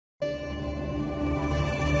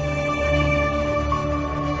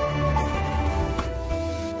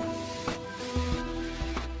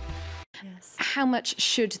how much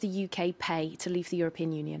should the UK pay to leave the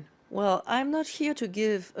European Union? Well, I'm not here to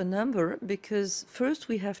give a number because first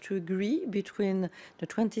we have to agree between the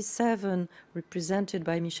 27 represented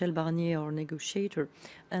by Michel Barnier, our negotiator,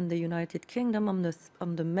 and the United Kingdom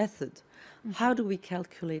on the method. Mm-hmm. How do we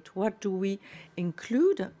calculate? What do we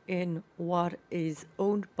include in what is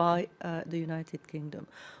owned by the United Kingdom?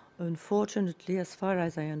 Unfortunately, as far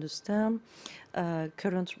as I understand,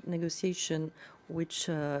 current negotiation which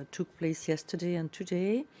took place yesterday and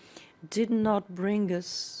today did not bring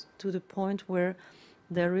us to the point where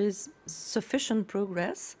there is sufficient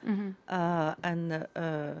progress and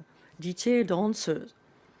detailed answers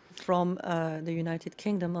from the United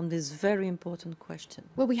Kingdom on this very important question.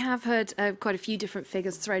 Well, we have heard quite a few different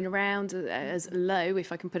figures thrown around, as low,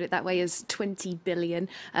 if I can put it that way, as 20 billion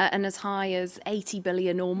and as high as 80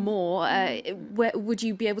 billion or more. Would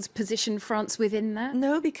you be able to position France within that?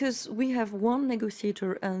 No, because we have one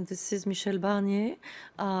negotiator, and this is Michel Barnier,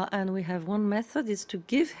 and we have one method, is to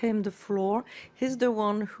give him the floor. He's the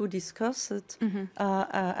one who discusses it,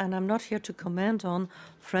 and I'm not here to comment on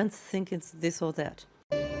France think it's this or that.